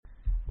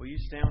Will you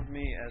stand with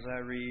me as I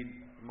read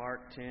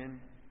Mark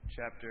 10,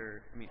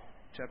 chapter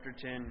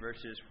 10,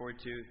 verses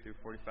 42 through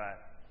 45.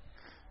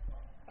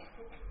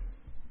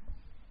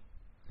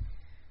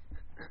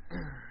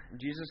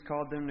 Jesus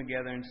called them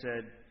together and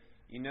said,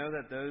 "You know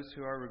that those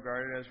who are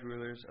regarded as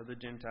rulers of the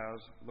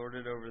Gentiles lord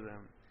it over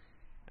them,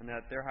 and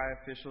that their high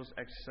officials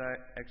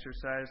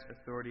exercise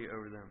authority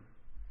over them.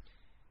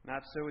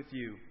 Not so with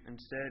you.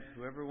 Instead,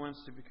 whoever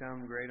wants to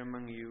become great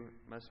among you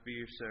must be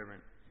your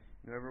servant.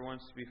 Whoever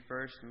wants to be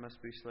first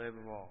must be slave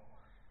of all.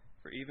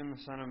 For even the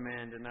Son of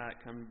Man did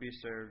not come to be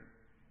served,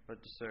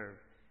 but to serve,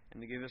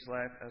 and to give his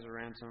life as a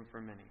ransom for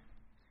many."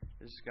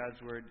 This is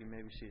God's word. You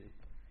may be seated.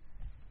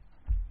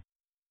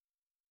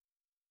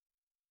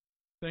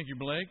 Thank you,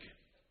 Blake.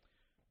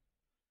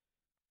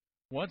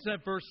 What's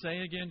that verse say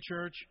again,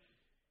 church?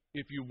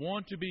 If you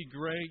want to be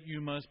great,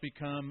 you must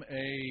become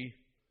a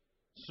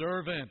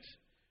servant.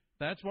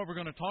 That's what we're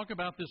going to talk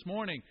about this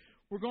morning.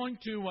 We're going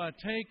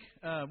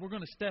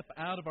to step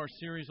out of our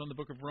series on the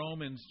book of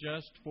Romans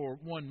just for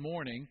one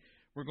morning.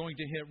 We're going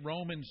to hit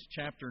Romans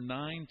chapter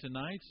 9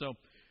 tonight. So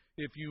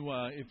if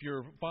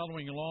you're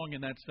following along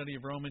in that study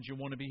of Romans, you'll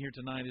want to be here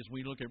tonight as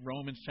we look at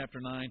Romans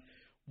chapter 9,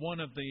 one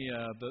of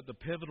the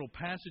pivotal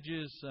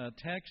passages,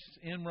 texts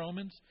in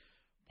Romans.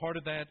 Part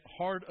of that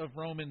Heart of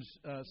Romans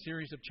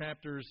series of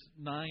chapters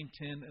 9,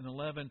 10, and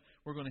 11.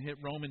 We're going to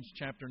hit Romans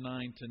chapter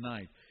 9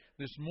 tonight.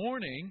 This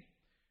morning,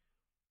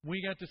 we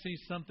got to see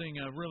something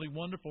really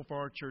wonderful for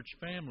our church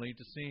family,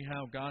 to see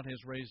how God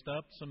has raised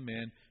up some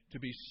men to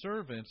be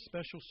servants,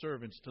 special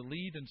servants, to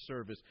lead in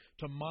service,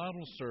 to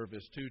model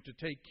service, to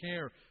take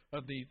care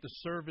of the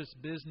service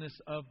business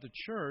of the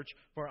church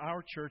for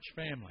our church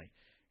family.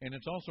 And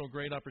it's also a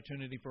great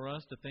opportunity for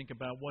us to think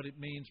about what it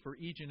means for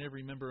each and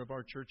every member of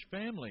our church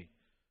family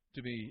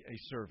to be a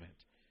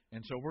servant.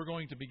 And so we're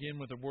going to begin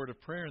with a word of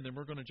prayer, and then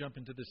we're going to jump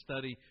into the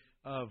study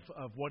of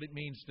what it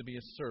means to be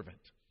a servant.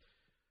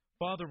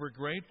 Father, we're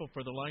grateful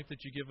for the life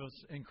that you give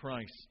us in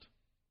Christ.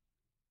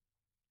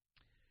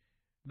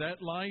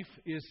 That life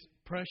is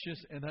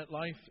precious and that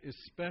life is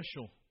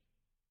special.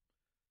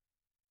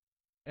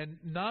 And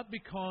not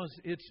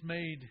because it's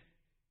made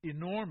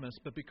enormous,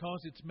 but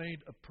because it's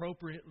made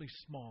appropriately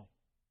small.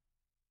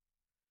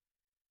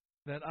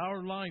 That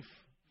our life,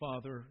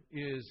 Father,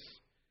 is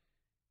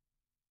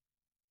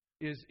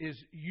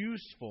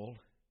useful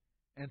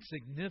and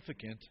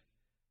significant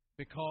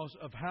because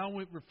of how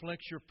it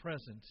reflects your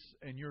presence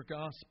and your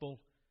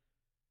gospel,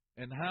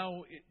 and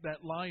how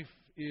that life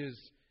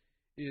is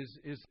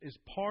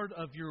part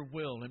of your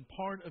will and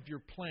part of your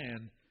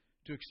plan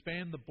to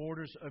expand the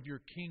borders of your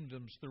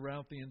kingdoms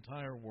throughout the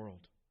entire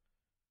world.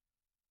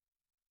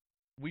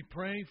 We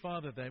pray,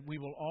 Father, that we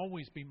will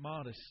always be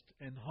modest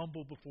and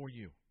humble before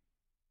you,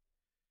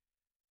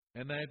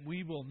 and that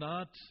we will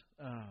not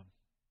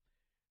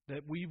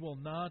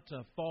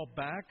fall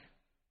back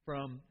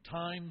from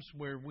times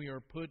where we are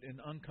put in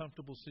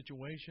uncomfortable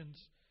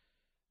situations,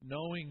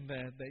 knowing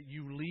that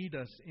you lead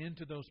us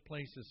into those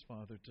places,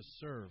 Father, to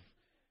serve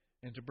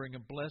and to bring a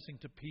blessing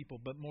to people,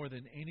 but more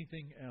than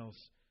anything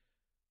else,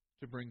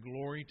 to bring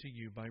glory to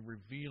you by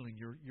revealing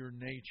your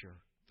nature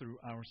through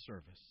our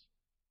service.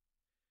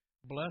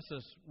 Bless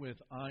us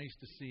with eyes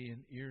to see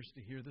and ears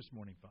to hear this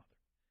morning, Father.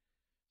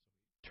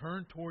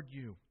 Turn toward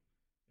you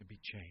and be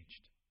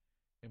changed.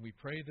 And we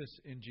pray this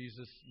in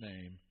Jesus'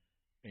 name.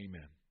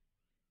 Amen.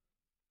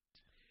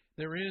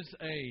 There is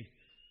a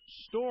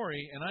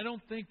story, and I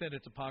don't think that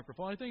it's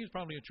apocryphal. I think it's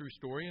probably a true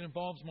story. It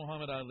involves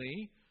Muhammad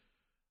Ali,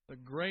 the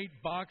great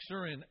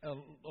boxer and a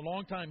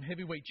longtime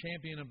heavyweight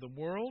champion of the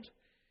world.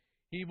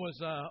 He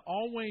was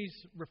always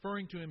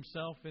referring to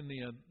himself in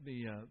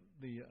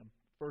the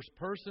first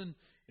person.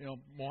 You know,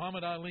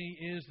 Muhammad Ali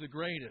is the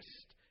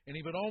greatest. And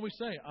he would always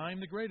say,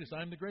 "I'm the greatest,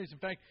 I'm the greatest." In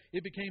fact,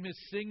 it became his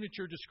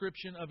signature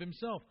description of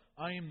himself,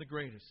 "I am the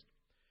greatest."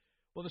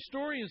 Well, the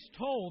story is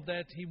told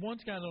that he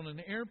once got on an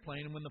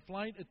airplane, and when the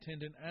flight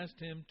attendant asked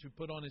him to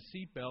put on his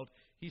seatbelt,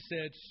 he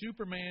said,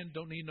 "Superman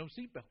don't need no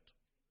seatbelt."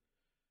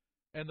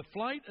 And the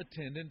flight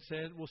attendant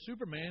said, "Well,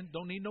 Superman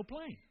don't need no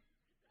plane."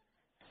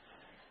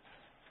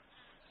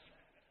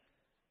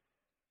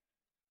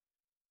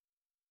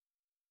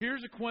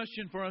 Here's a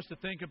question for us to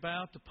think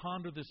about, to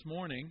ponder this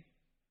morning.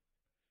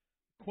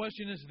 The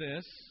question is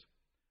this: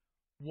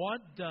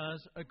 what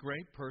does a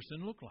great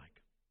person look like?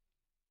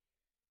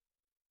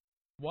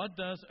 What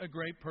does a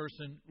great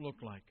person look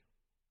like?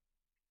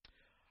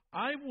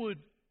 I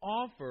would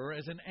offer,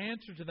 as an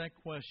answer to that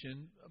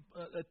question,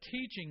 a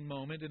teaching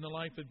moment in the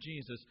life of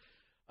Jesus.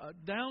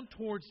 Down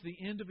towards the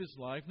end of his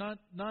life,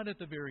 not at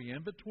the very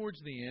end, but towards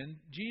the end,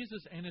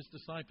 Jesus and his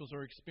disciples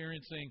are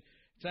experiencing,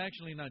 it's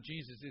actually not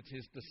Jesus, it's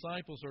his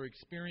disciples are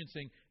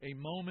experiencing a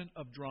moment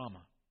of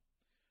drama.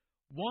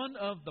 One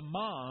of the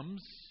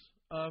moms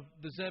of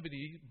the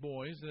Zebedee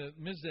boys,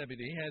 Ms.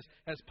 Zebedee,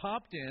 has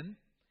popped in,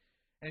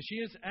 and she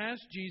has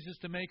asked Jesus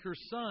to make her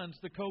sons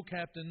the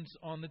co-captains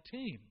on the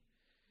team.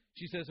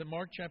 She says in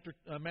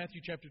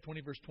Matthew chapter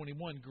 20, verse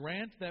 21,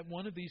 "Grant that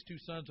one of these two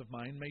sons of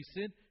mine may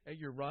sit at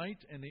your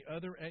right and the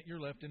other at your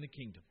left in the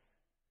kingdom."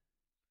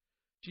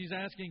 She's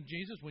asking,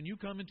 Jesus, when you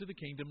come into the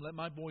kingdom, let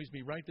my boys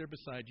be right there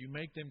beside you.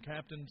 Make them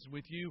captains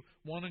with you,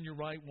 one on your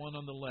right, one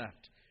on the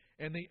left.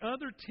 And the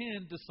other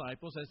 10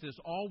 disciples, as this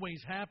always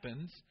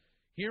happens,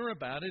 hear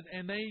about it,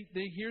 and they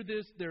hear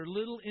this. They're a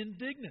little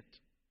indignant.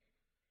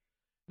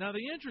 Now,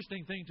 the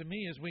interesting thing to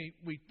me is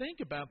we think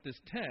about this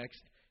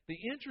text. The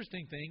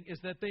interesting thing is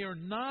that they are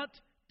not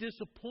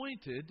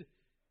disappointed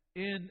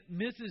in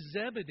Mrs.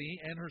 Zebedee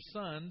and her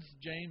sons,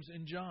 James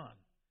and John.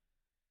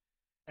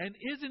 And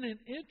isn't it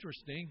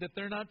interesting that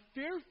they're not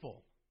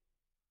fearful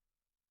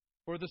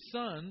for the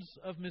sons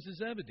of Mrs.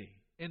 Zebedee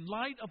in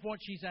light of what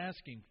she's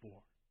asking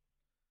for?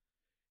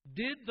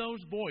 Did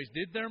those boys,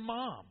 did their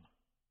mom,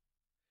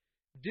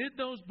 did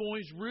those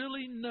boys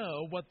really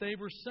know what they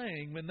were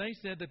saying when they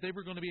said that they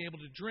were going to be able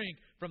to drink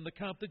from the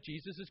cup that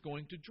Jesus is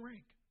going to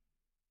drink?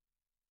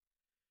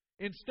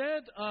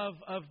 Instead of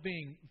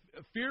being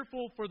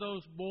fearful for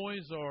those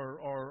boys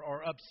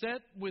or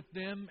upset with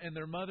them and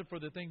their mother for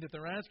the thing that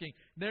they're asking,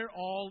 they're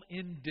all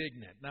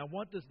indignant. Now,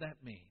 what does that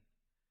mean?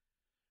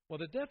 Well,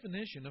 the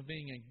definition of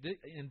being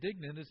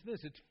indignant is this.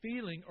 It's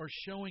feeling or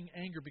showing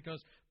anger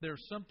because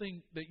there's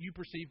something that you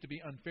perceive to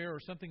be unfair or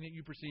something that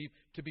you perceive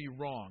to be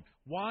wrong.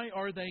 Why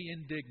are they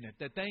indignant?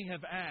 That they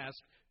have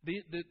asked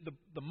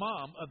the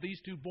mom of these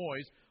two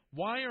boys,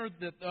 why are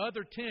the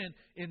other 10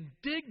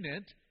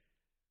 indignant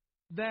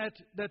that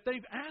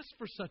they've asked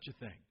for such a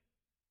thing?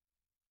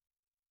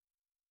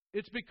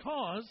 It's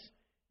because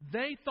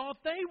they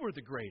thought they were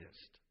the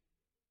greatest.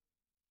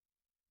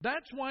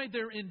 That's why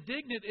they're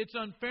indignant. It's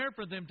unfair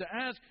for them to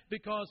ask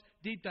because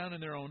deep down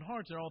in their own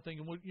hearts, they're all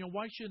thinking, well,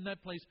 why shouldn't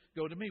that place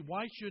go to me?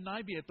 Why shouldn't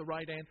I be at the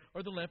right hand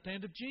or the left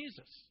hand of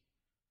Jesus?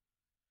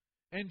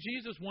 And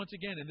Jesus, once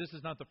again, and this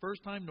is not the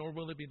first time, nor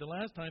will it be the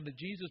last time, that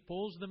Jesus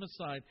pulls them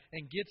aside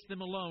and gets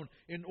them alone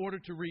in order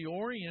to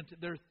reorient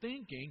their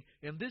thinking,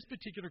 in this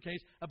particular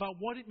case, about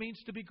what it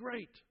means to be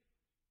great.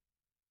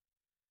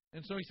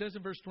 And so he says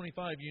in verse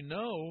 25, you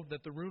know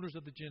that the rulers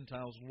of the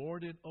Gentiles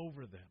lord it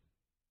over them.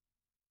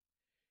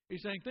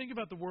 He's saying, think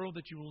about the world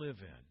that you live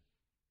in.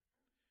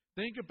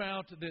 Think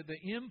about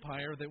the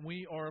empire that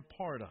we are a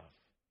part of,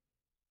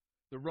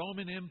 the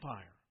Roman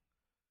Empire.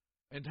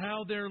 And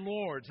how their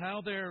lords,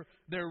 how their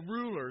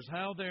rulers,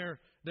 how their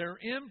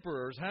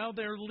emperors, how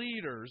their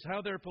leaders,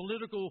 how their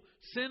political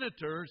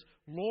senators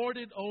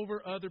lorded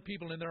over other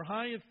people. And their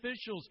high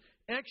officials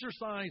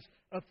exercise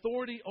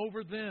authority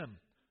over them.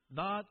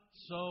 Not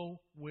so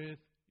with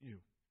you.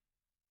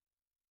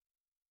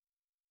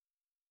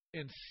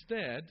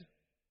 Instead,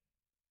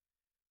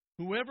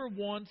 whoever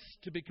wants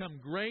to become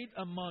great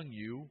among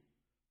you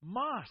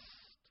must.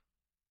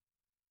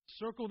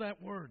 Circle that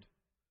word.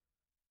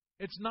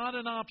 It's not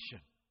an option.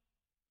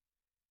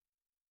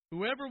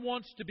 Whoever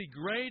wants to be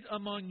great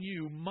among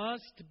you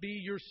must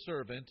be your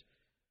servant,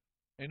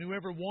 and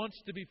whoever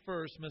wants to be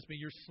first must be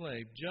your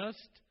slave,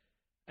 just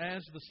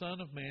as the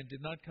Son of Man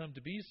did not come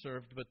to be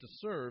served, but to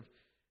serve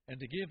and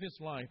to give his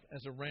life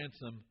as a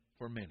ransom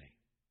for many.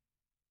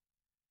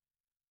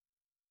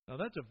 Now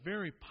that's a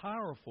very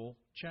powerful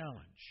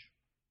challenge.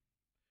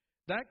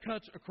 That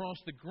cuts across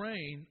the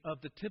grain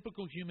of the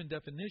typical human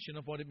definition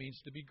of what it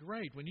means to be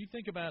great. When you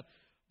think about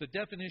the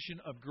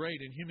definition of great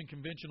in human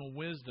conventional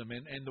wisdom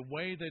and the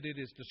way that it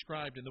is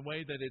described and the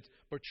way that it's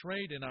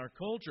portrayed in our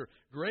culture,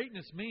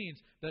 greatness means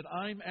that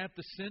I'm at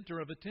the center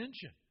of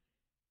attention.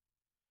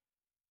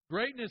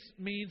 Greatness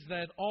means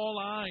that all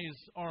eyes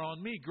are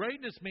on me.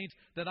 Greatness means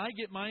that I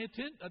get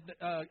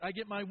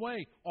my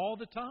way all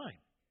the time.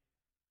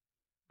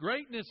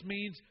 Greatness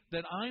means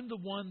that I'm the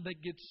one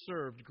that gets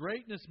served.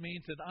 Greatness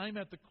means that I'm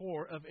at the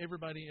core of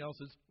everybody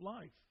else's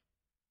life.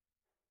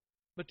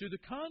 But to the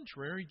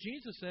contrary,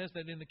 Jesus says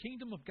that in the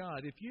kingdom of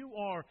God, if you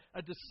are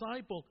a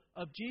disciple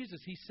of Jesus,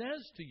 He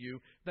says to you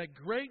that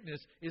greatness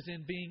is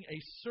in being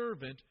a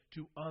servant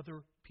to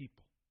other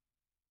people.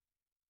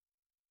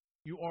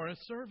 You are a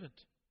servant.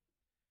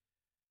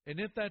 And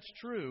if that's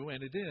true,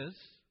 and it is,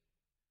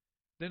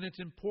 then it's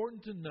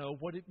important to know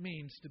what it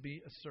means to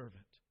be a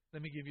servant.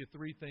 Let me give you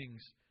 3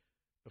 things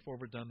before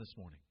we're done this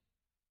morning.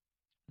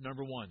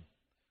 Number 1,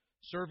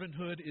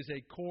 servanthood is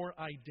a core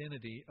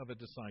identity of a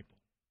disciple.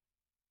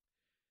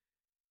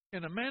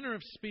 In a manner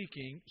of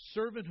speaking,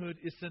 servanthood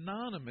is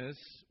synonymous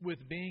with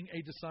being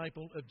a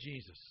disciple of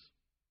Jesus.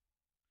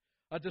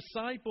 A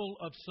disciple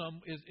of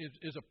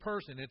is a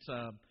person. It's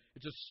a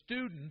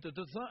student.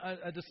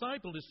 A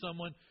disciple is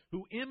someone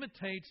who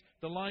imitates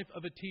the life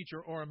of a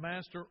teacher or a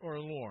master or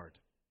a lord.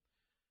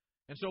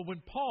 And so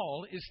when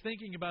Paul is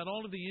thinking about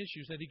all of the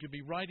issues that he could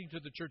be writing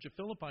to the church of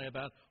Philippi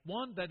about,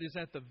 one that is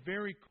at the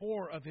very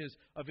core of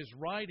his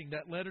writing,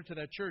 that letter to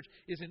that church,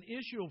 is an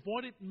issue of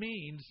what it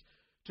means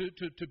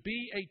to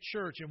be a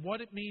church and what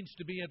it means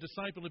to be a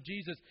disciple of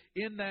Jesus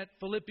in that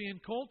Philippian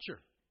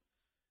culture.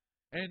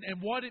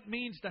 And what it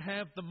means to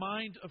have the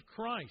mind of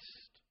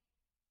Christ.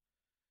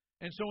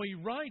 And so he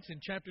writes in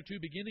chapter 2,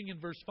 beginning in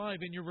verse 5,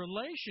 in your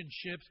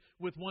relationships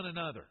with one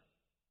another,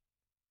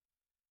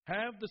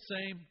 have the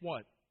same,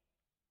 what?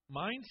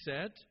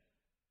 Mindset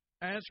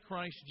as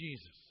Christ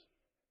Jesus.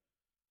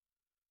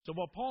 So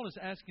what Paul is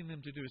asking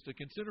them to do is to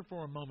consider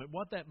for a moment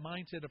what that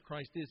mindset of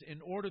Christ is, in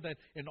order that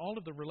in all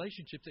of the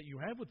relationships that you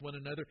have with one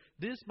another,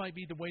 this might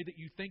be the way that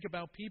you think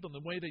about people,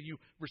 and the way that you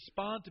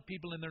respond to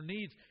people and their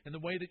needs, and the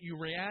way that you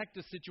react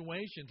to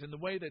situations, and the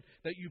way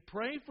that you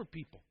pray for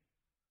people.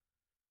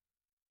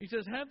 He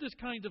says, have this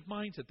kind of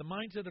mindset, the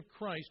mindset of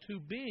Christ, who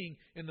being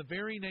in the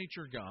very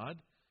nature God.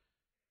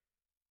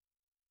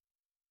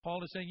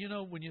 Paul is saying,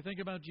 when you think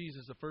about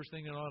Jesus, the first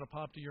thing that ought to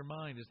pop to your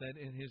mind is that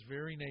in His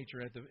very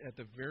nature, at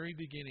the very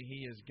beginning,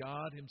 He is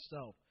God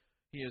Himself.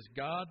 He is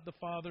God the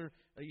Father,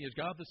 He is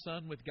God the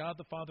Son with God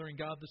the Father and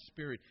God the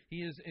Spirit. He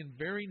is in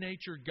very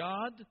nature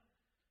God,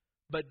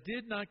 but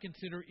did not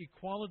consider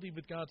equality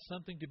with God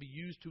something to be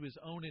used to His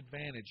own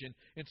advantage. And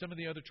in some of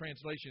the other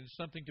translations,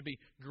 something to be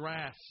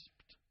grasped,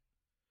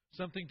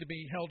 something to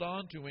be held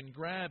on to and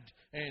grabbed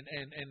and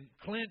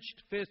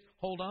clenched fist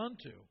hold on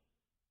to.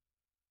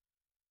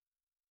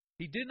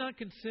 He did not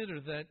consider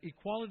that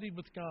equality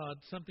with God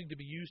something to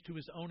be used to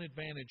His own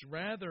advantage.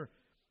 Rather,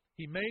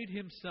 He made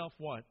Himself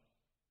what?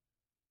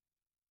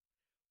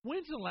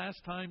 When's the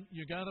last time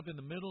you got up in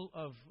the middle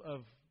of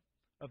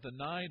the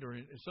night or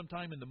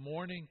sometime in the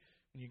morning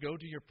and you go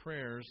to your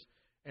prayers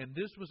and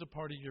this was a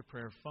part of your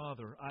prayer?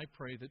 Father, I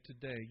pray that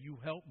today You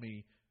help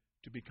me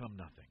to become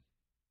nothing.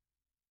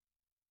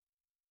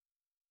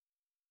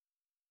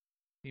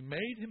 He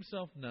made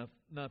Himself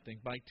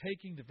nothing by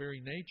taking the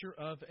very nature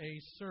of a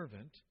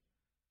servant,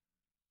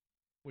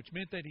 which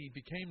meant that He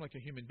became like a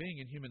human being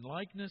in human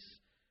likeness,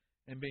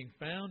 and being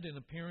found in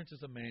appearance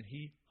as a man,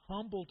 He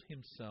humbled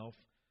Himself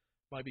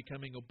by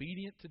becoming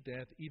obedient to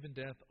death, even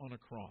death on a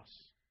cross.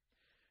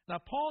 Now,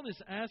 Paul is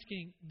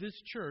asking this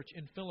church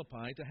in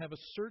Philippi to have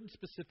a certain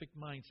specific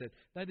mindset.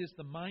 That is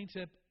the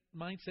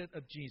mindset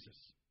of Jesus.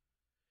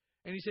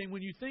 And he's saying,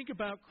 when you think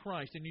about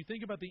Christ and you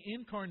think about the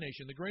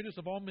incarnation, the greatest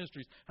of all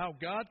mysteries, how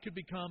God could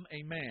become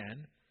a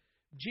man,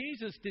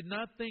 Jesus did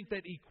not think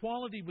that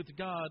equality with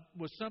God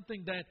was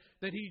something that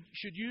He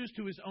should use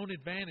to His own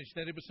advantage,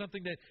 that it was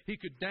something that He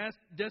could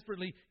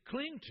desperately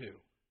cling to.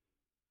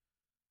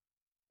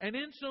 And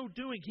in so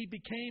doing, He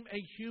became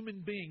a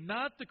human being,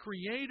 not the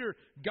creator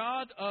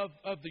God of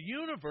the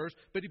universe,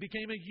 but He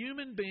became a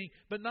human being,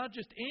 but not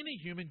just any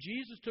human.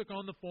 Jesus took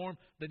on the form,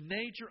 the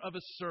nature of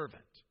a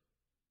servant.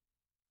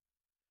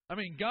 I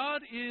mean,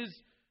 God is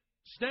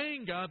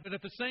staying God, but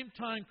at the same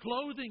time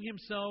clothing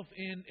Himself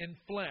in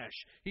flesh.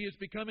 He is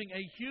becoming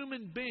a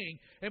human being.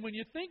 And when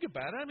you think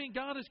about it,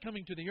 God is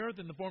coming to the earth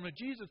in the form of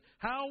Jesus.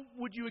 How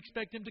would you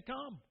expect Him to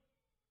come?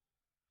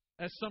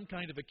 As some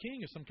kind of a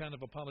king, as some kind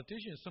of a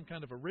politician, as some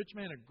kind of a rich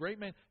man, a great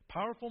man,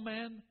 powerful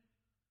man?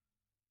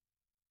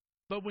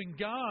 But when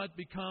God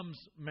becomes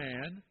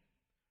man,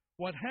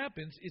 what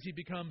happens is He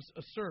becomes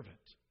a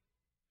servant.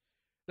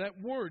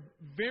 That word,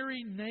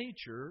 very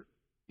nature,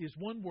 is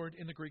one word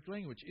in the Greek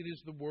language. It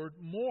is the word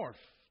morph.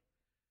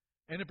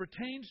 And it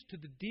pertains to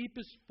the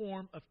deepest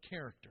form of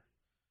character.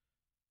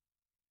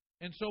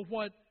 And so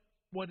what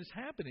is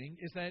happening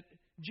is that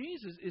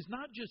Jesus is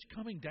not just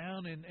coming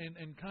down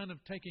and kind of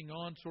taking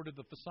on sort of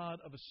the facade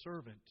of a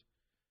servant.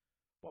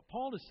 What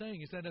Paul is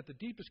saying is that at the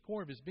deepest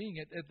core of His being,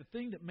 at the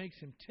thing that makes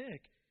Him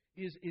tick,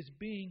 is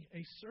being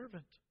a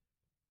servant.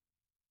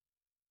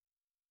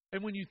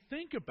 And when you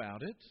think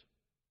about it,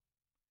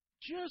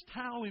 just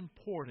how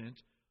important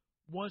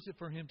was it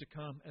for Him to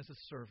come as a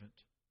servant?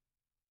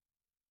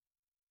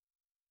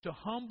 To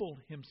humble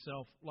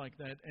Himself like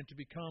that and to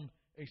become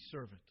a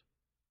servant.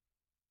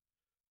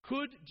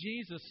 Could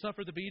Jesus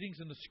suffer the beatings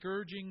and the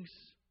scourgings,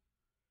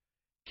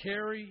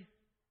 carry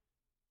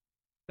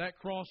that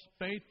cross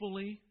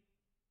faithfully,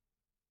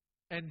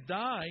 and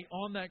die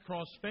on that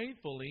cross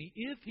faithfully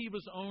if He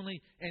was only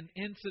an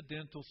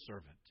incidental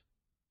servant?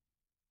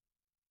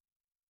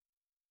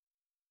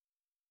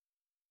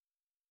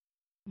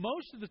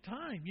 Most of the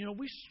time,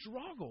 we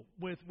struggle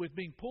with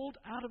being pulled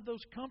out of those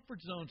comfort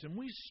zones, and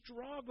we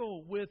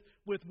struggle with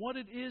what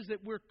it is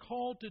that we're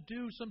called to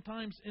do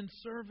sometimes in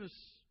service.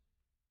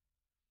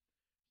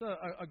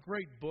 A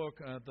great book,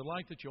 The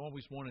Life That You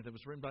Always Wanted, that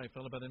was written by a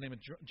fellow by the name of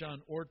John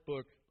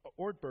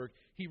Ortberg.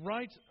 He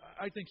writes,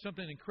 I think,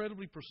 something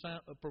incredibly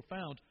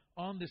profound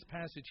on this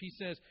passage. He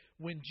says,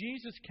 when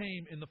Jesus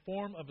came in the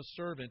form of a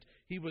servant,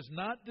 He was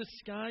not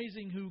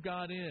disguising who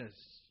God is.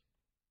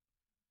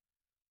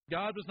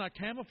 God was not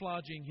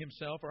camouflaging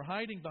Himself or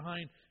hiding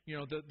behind,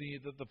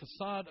 the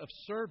facade of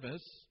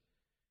service.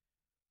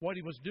 What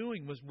He was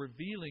doing was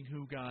revealing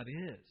who God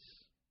is.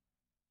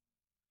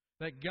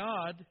 That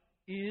God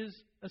is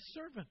a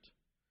servant.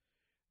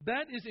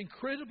 That is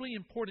incredibly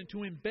important to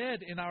embed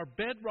in our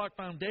bedrock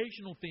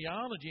foundational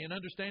theology and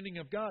understanding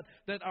of God,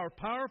 that our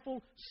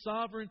powerful,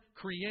 sovereign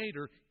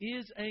Creator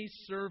is a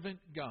servant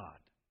God.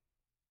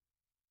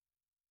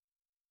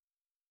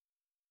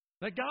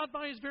 That God,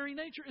 by His very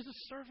nature, is a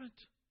servant.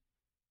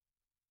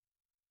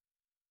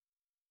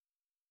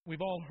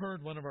 We've all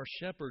heard one of our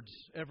shepherds,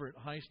 Everett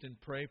Heiston,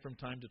 pray from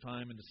time to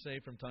time and to say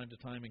from time to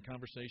time in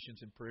conversations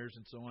and prayers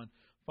and so on,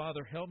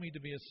 Father, help me to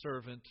be a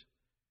servant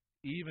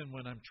even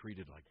when I'm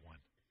treated like one.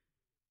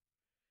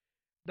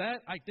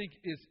 That, I think,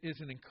 is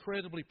an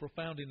incredibly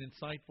profound and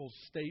insightful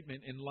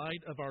statement in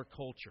light of our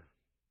culture.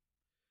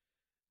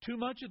 Too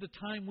much of the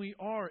time we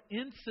are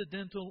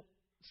incidental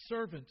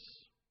servants.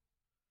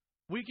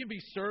 We can be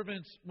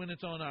servants when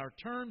it's on our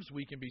terms.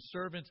 We can be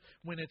servants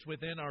when it's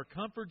within our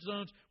comfort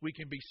zones. We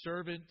can be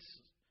servants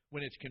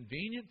when it's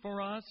convenient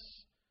for us,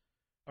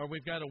 or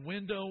we've got a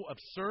window of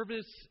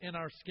service in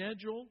our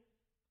schedule.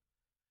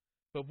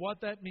 But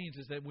what that means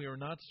is that we are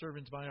not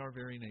servants by our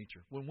very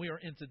nature. When we are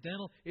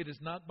incidental, it is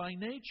not by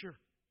nature.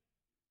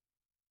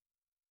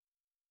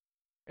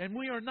 And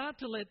we are not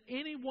to let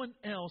anyone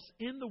else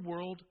in the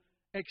world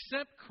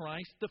except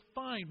Christ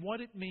define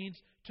what it means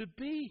to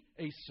be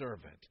a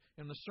servant.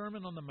 In the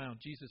Sermon on the Mount,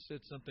 Jesus said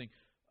something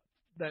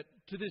that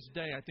to this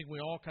day I think we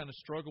all kind of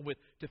struggle with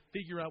to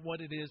figure out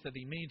what it is that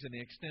He means and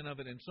the extent of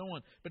it and so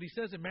on. But He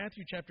says in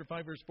Matthew chapter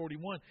 5, verse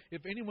 41,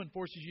 if anyone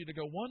forces you to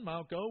go 1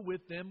 mile, go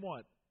with them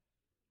what?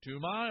 2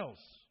 miles.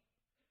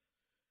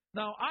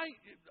 Now,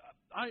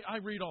 I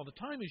read all the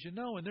time, as you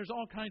know, and there's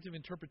all kinds of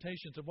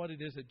interpretations of what it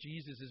is that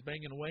Jesus is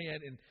banging away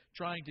at and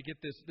trying to get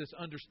this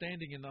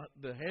understanding in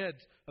the heads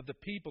of the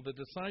people, the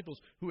disciples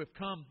who have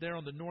come there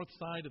on the north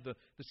side of the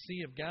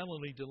Sea of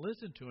Galilee to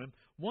listen to Him.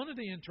 One of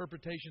the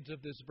interpretations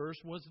of this verse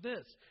was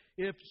this: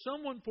 if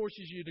someone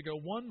forces you to go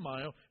 1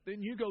 mile,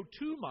 then you go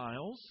 2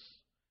 miles,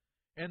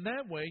 and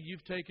that way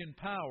you've taken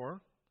power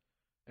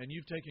and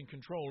you've taken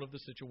control of the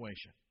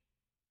situation.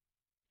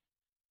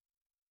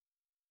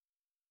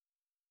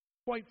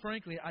 Quite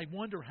frankly, I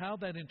wonder how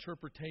that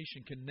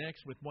interpretation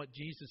connects with what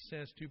Jesus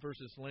says 2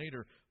 verses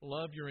later,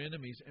 love your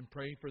enemies and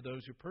pray for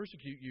those who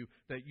persecute you,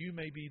 that you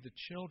may be the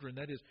children,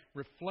 that is,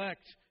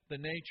 reflect the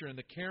nature and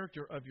the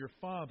character of your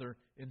Father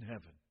in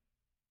heaven.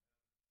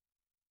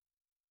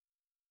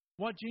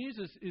 What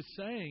Jesus is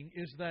saying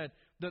is that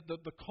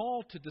the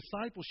call to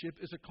discipleship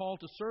is a call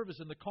to service,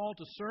 and the call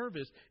to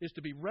service is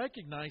to be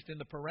recognized in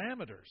the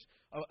parameters,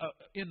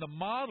 in the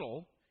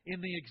model, in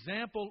the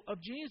example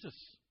of Jesus,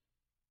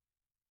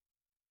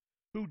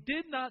 who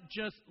did not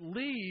just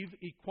leave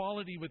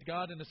equality with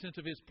God in the sense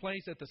of His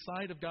place at the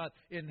side of God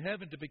in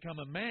heaven to become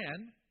a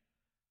man,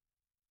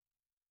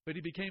 but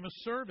He became a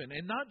servant.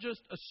 And not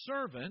just a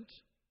servant,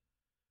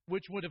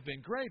 which would have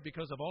been great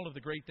because of all of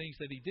the great things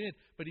that He did,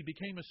 but He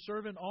became a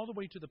servant all the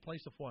way to the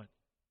place of what?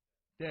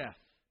 Death.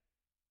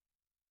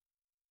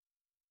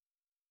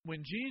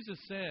 When Jesus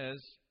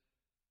says,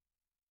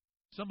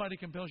 somebody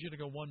compels you to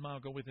go 1 mile,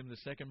 go with him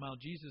the 2nd mile,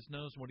 Jesus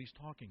knows what He's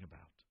talking about.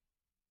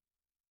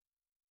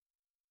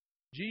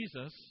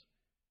 Jesus,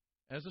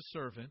 as a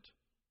servant,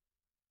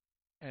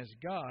 as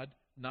God,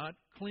 not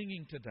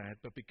clinging to that,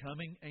 but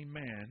becoming a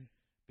man,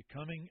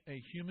 becoming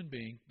a human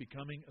being,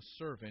 becoming a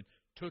servant,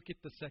 took it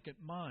the 2nd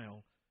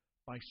mile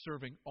by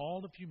serving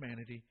all of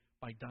humanity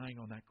by dying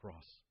on that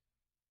cross.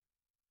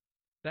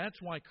 That's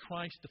why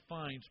Christ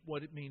defines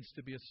what it means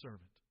to be a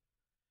servant.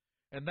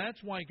 And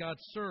that's why God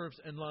serves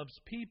and loves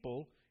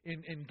people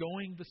in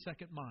going the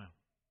 2nd mile.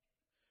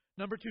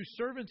 Number 2,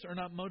 servants are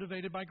not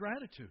motivated by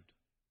gratitude.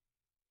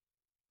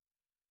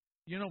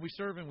 You know, we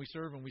serve and we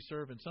serve and we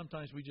serve, and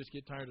sometimes we just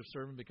get tired of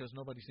serving because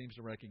nobody seems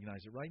to recognize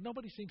it, right?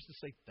 Nobody seems to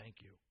say thank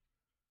you.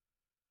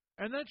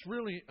 And that's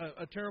really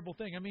a terrible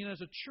thing. I mean,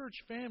 as a church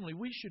family,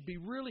 we should be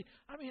really,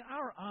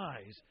 our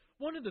eyes.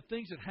 One of the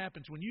things that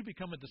happens when you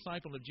become a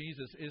disciple of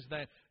Jesus is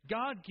that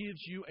God gives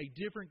you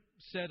a different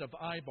set of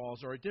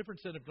eyeballs or a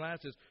different set of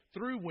glasses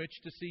through which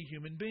to see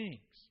human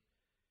beings.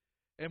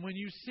 And when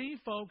you see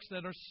folks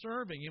that are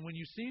serving and when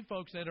you see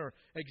folks that are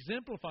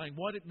exemplifying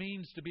what it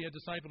means to be a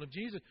disciple of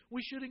Jesus,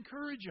 we should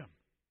encourage them.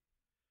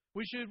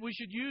 We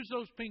should use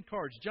those pink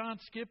cards. John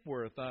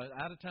Skipworth,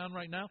 out of town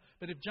right now,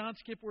 but if John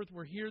Skipworth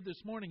were here this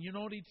morning, you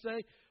know what he'd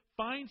say?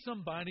 Find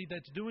somebody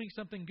that's doing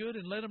something good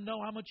and let them know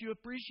how much you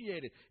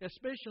appreciate it,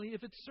 especially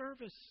if it's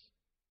service.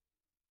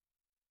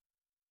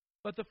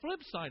 But the flip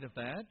side of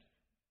that,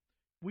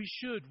 we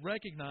should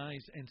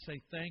recognize and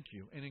say thank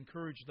you and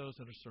encourage those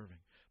that are serving.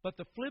 But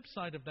the flip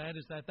side of that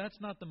is that that's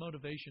not the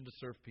motivation to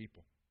serve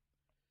people.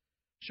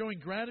 Showing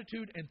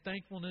gratitude and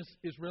thankfulness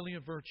is really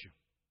a virtue.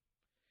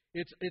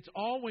 It's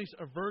always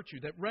a virtue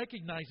that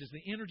recognizes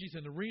the energies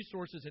and the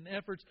resources and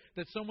efforts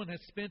that someone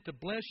has spent to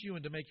bless you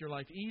and to make your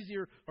life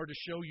easier or to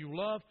show you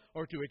love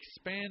or to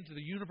expand to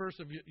the universe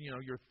of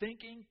your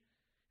thinking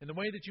and the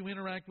way that you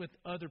interact with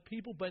other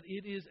people. But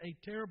it is a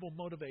terrible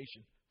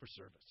motivation for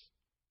service.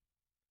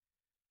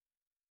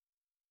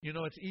 You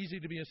know, it's easy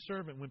to be a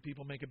servant when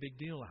people make a big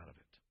deal out of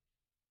it.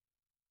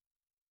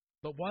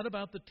 But what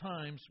about the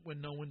times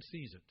when no one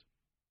sees it?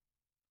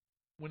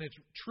 When it's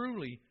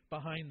truly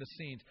behind the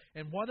scenes?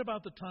 And what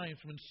about the times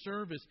when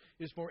service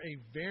is for a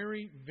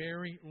very,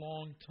 very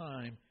long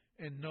time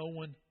and no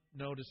one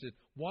notices it?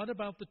 What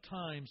about the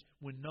times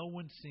when no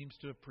one seems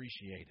to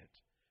appreciate it?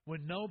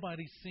 When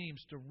nobody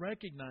seems to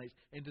recognize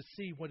and to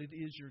see what it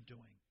is you're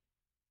doing?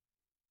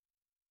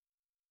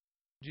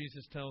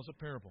 Jesus tells a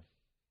parable.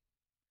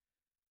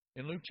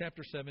 In Luke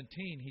chapter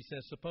 17, He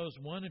says, suppose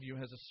one of you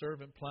has a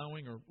servant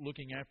plowing or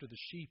looking after the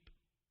sheep.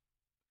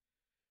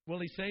 Will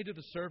he say to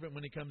the servant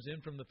when he comes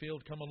in from the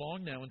field, "Come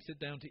along now and sit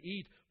down to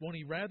eat"? Won't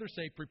he rather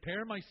say,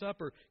 "Prepare my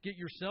supper, get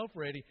yourself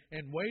ready,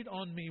 and wait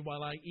on me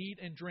while I eat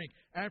and drink?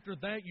 After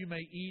that you may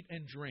eat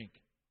and drink"?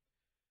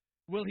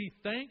 Will he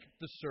thank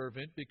the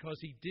servant because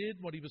he did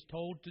what he was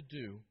told to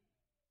do?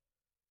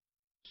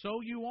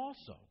 So you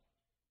also,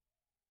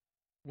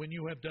 when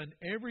you have done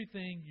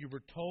everything you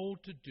were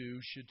told to do,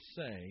 should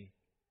say,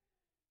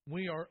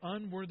 "We are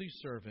unworthy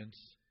servants.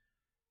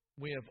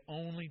 We have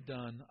only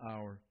done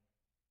our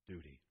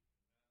duty."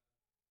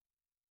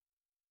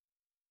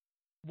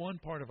 One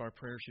part of our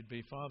prayer should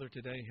be, "Father,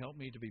 today help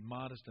me to be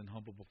modest and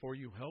humble before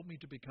you. Help me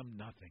to become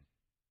nothing."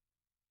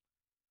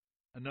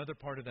 Another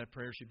part of that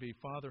prayer should be,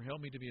 "Father,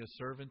 help me to be a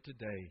servant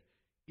today,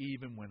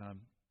 even when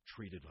I'm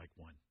treated like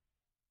one."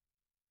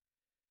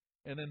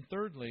 And then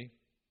thirdly,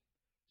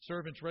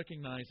 servants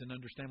recognize and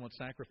understand what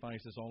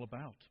sacrifice is all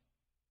about.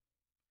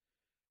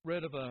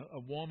 Read of a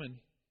woman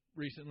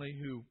recently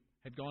who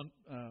had gone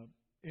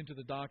into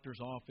the doctor's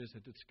office,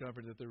 had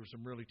discovered that there were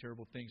some really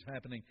terrible things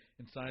happening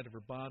inside of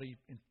her body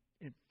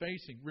and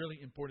facing really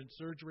important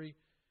surgery.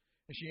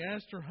 And she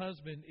asked her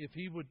husband if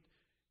he would,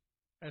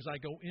 "As I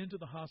go into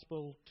the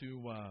hospital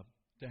to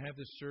have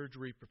this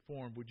surgery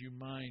performed, would you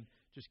mind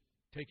just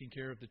taking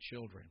care of the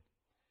children?"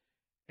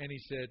 And he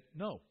said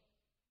no,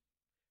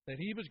 that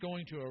he was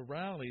going to a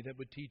rally that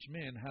would teach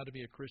men how to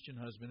be a Christian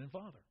husband and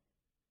father.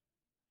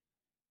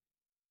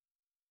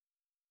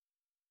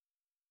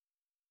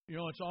 You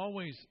know, it's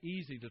always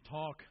easy to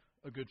talk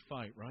a good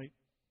fight, right?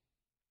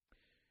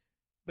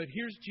 But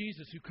here's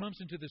Jesus who comes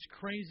into this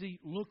crazy,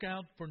 look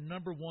out for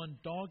number one,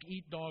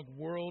 dog-eat-dog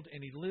world,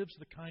 and he lives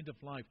the kind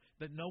of life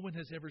that no one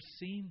has ever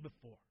seen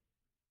before.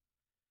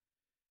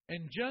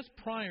 And just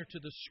prior to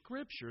the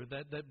scripture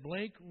that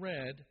Blake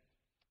read,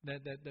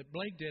 that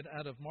Blake did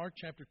out of Mark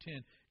chapter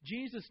 10,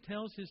 Jesus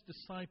tells his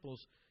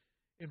disciples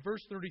in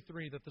verse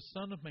 33 that the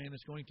Son of Man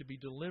is going to be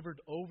delivered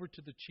over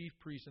to the chief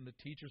priests and the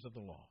teachers of the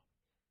law.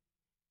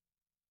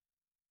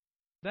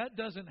 That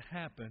doesn't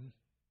happen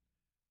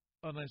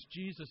unless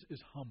Jesus is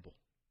humble.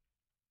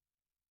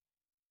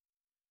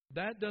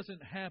 That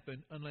doesn't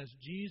happen unless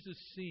Jesus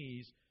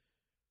sees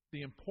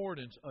the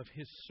importance of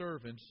his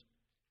servants,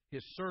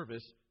 his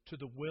service to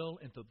the will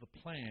and to the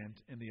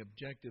plans and the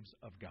objectives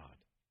of God.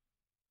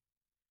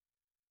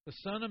 The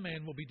Son of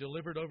Man will be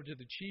delivered over to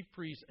the chief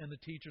priests and the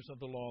teachers of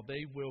the law.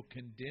 They will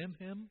condemn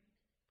him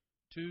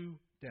to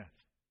death.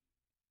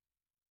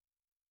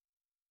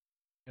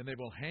 And they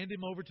will hand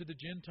him over to the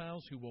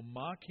Gentiles who will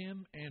mock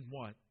him and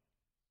what?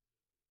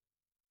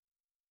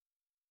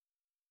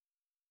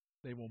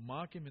 They will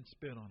mock him and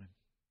spit on him.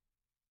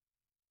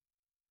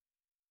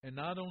 And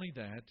not only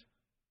that,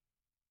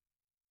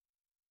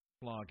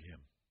 flog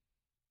him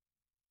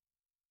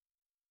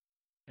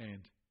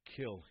and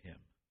kill him.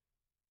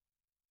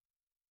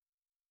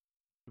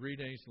 3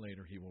 days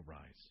later, he will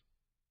rise.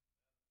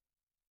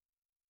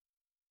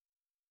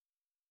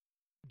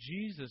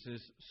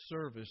 Jesus'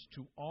 service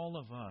to all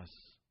of us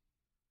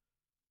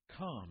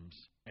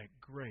comes at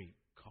great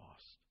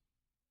cost.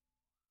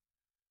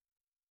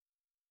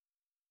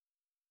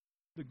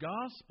 The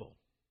gospel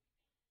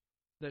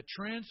that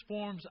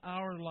transforms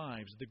our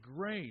lives, the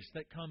grace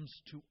that comes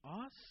to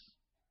us,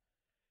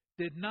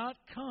 did not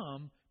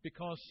come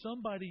because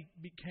somebody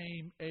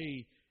became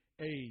a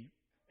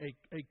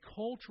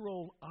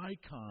cultural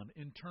icon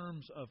in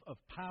terms of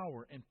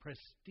power and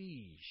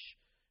prestige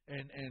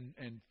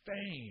and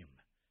fame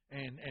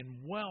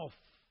and wealth.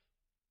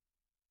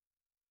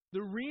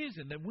 The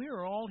reason that we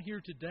are all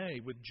here today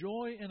with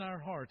joy in our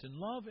hearts and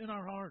love in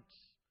our hearts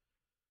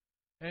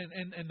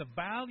and the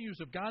values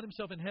of God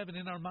Himself in heaven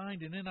in our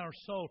mind and in our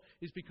soul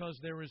is because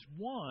there is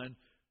one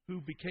who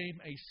became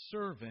a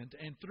servant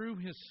and through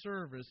His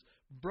service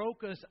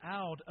broke us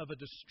out of a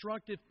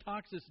destructive,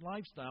 toxic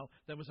lifestyle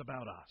that was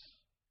about us.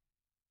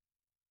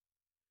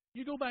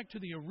 You go back to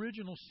the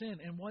original sin,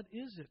 and what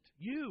is it?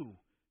 You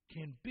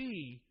can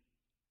be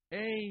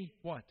a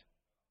what?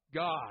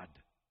 God.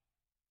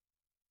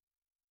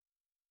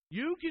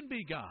 You can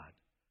be God.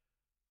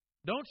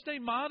 Don't stay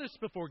modest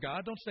before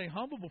God. Don't stay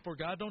humble before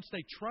God. Don't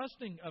stay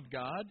trusting of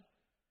God.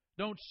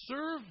 Don't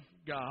serve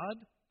God,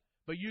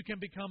 but you can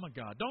become a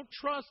God. Don't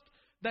trust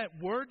that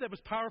word that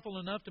was powerful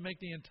enough to make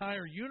the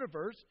entire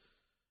universe.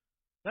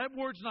 That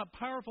word's not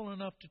powerful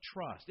enough to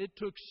trust. It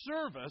took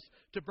service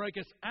to break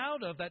us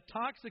out of that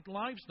toxic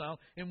lifestyle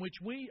in which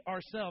we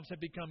ourselves have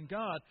become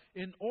God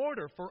in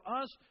order for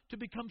us to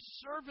become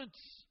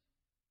servants.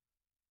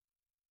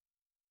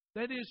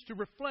 That is to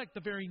reflect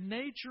the very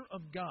nature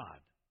of God.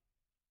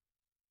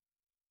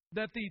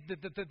 That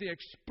the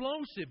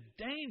explosive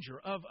danger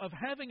of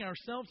having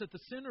ourselves at the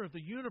center of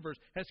the universe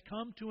has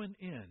come to an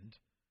end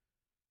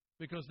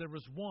because there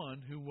was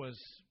one who was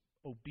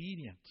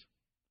obedient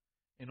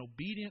and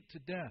obedient to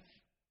death.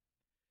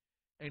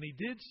 And He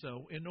did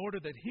so in order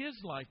that His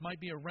life might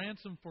be a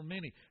ransom for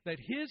many, that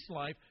His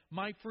life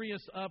might free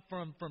us up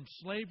from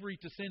slavery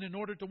to sin in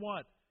order to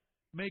what?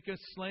 Make us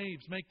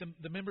slaves, make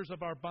the members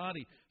of our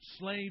body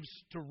slaves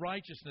to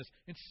righteousness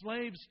and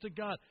slaves to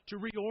God, to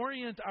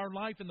reorient our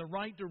life in the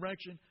right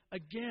direction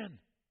again.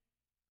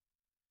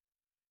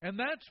 And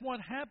that's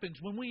what happens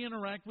when we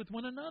interact with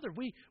one another.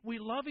 We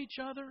love each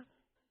other,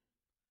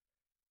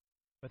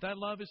 but that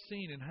love is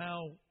seen in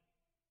how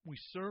we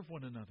serve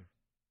one another.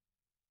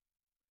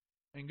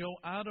 And go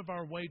out of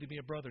our way to be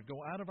a brother,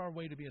 go out of our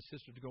way to be a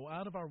sister, to go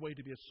out of our way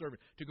to be a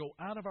servant, to go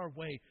out of our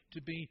way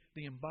to be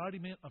the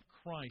embodiment of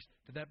Christ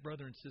to that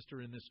brother and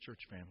sister in this church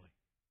family.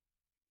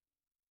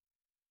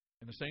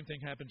 And the same thing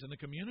happens in the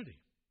community.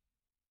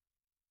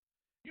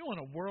 You want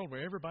a world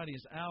where everybody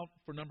is out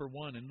for number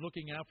one and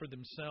looking out for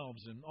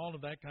themselves and all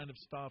of that kind of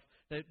stuff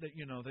that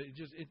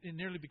it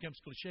nearly becomes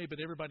cliche, but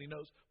everybody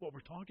knows what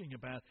we're talking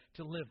about,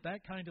 to live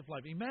that kind of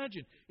life.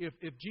 Imagine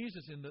if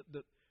Jesus in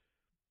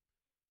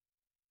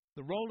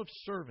the role of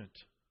servant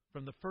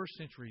from the first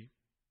century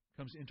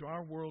comes into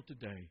our world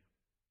today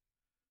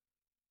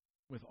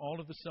with all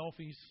of the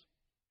selfies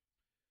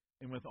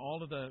and with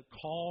all of the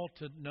call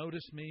to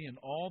notice me and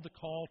all the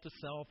call to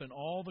self and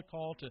all the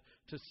call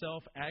to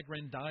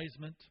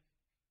self-aggrandizement.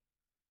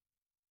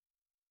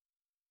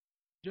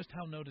 Just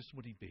how noticed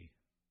would he be?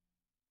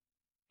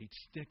 He'd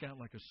stick out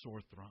like a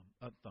sore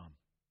thumb.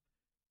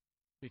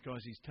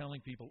 Because he's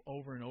telling people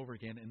over and over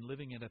again and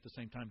living it at the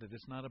same time that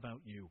it's not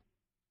about you.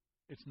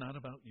 It's not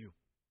about you.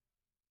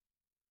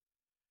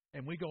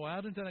 And we go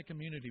out into that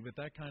community with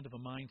that kind of a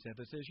mindset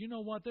that says, you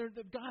know what,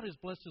 God has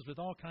blessed us with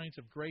all kinds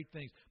of great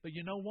things. But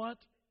you know what?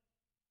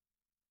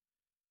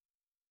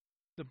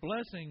 The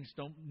blessings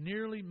don't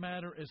nearly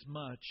matter as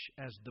much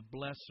as the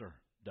blesser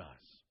does.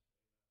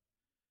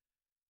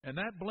 And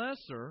that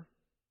blesser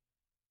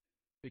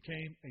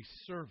became a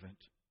servant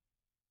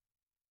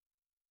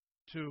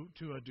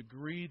to a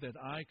degree that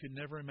I could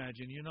never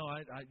imagine. You know,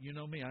 you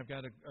know me, I've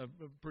got a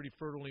pretty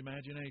fertile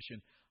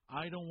imagination.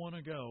 I don't want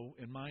to go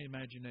in my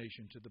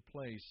imagination to the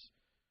place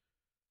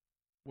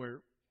where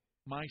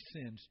my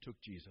sins took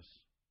Jesus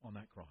on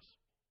that cross.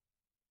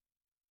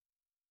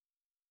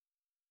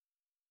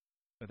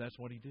 But that's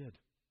what he did.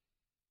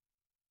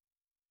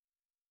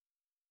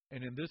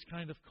 And in this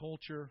kind of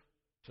culture,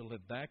 to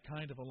live that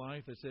kind of a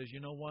life that says, you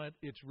know what,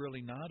 it's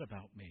really not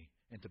about me,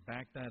 and to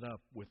back that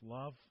up with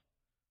love,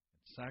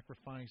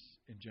 sacrifice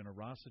and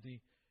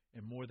generosity,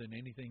 and more than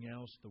anything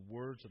else, the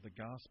words of the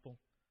gospel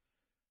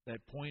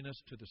that point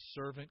us to the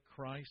servant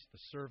Christ, the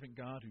servant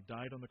God who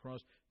died on the cross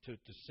to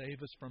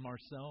save us from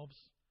ourselves,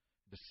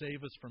 to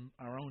save us from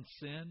our own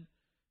sin,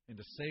 and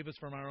to save us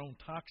from our own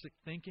toxic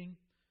thinking,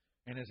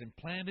 and has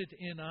implanted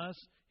in us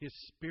His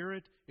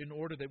Spirit in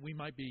order that we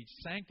might be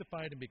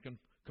sanctified and be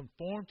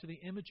conformed to the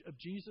image of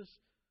Jesus,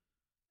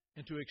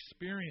 and to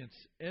experience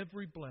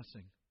every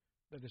blessing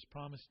that is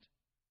promised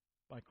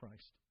by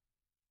Christ.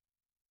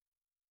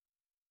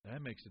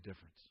 That makes a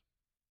difference.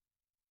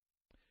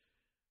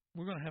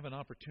 We're going to have an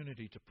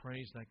opportunity to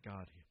praise that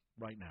God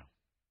right now.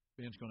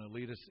 Ben's going to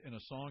lead us in a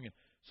song, and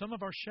some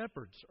of our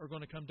shepherds are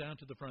going to come down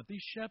to the front.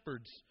 These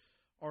shepherds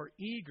are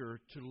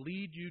eager to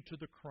lead you to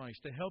the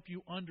Christ, to help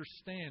you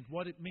understand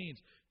what it means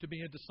to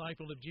be a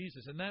disciple of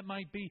Jesus. And that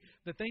might be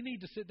that they need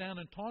to sit down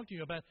and talk to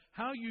you about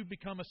how you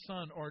become a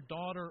son or a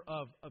daughter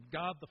of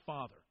God the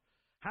Father,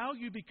 how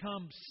you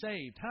become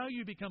saved, how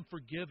you become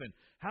forgiven,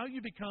 how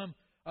you become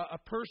a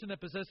person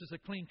that possesses a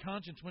clean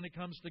conscience when it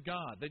comes to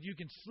God, that you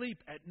can sleep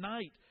at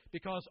night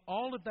because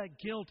all of that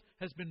guilt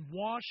has been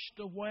washed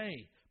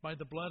away by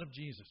the blood of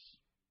Jesus.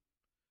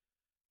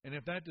 And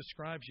if that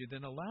describes you,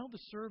 then allow the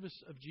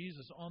service of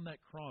Jesus on that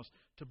cross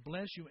to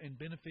bless you and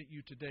benefit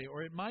you today.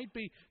 Or it might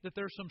be that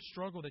there's some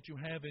struggle that you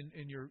have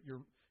in your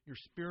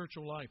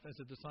spiritual life as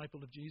a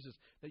disciple of Jesus,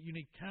 that you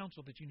need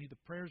counsel, that you need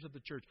the prayers of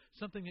the church,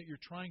 something that you're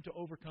trying to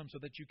overcome so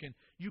that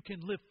you can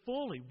live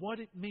fully what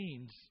it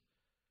means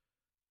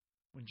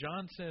when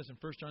John says in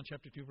 1 John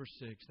chapter 2, verse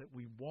 6, that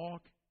we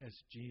walk as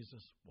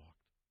Jesus walked.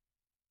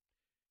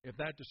 If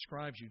that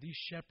describes you, these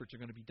shepherds are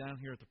going to be down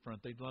here at the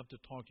front. They'd love to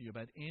talk to you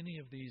about any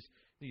of these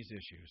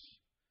issues.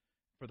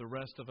 For the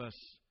rest of us,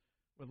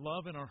 with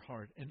love in our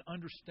heart and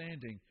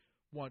understanding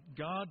what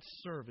God's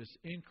service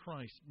in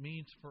Christ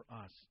means for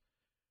us,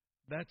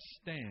 let's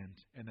stand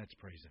and let's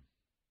praise Him.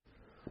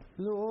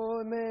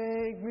 Lord,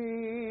 make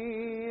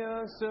me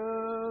a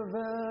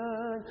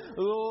servant.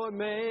 Lord,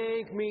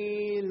 make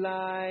me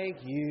like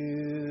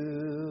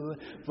you.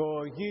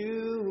 For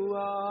you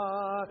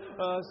are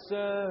a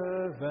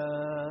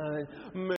servant.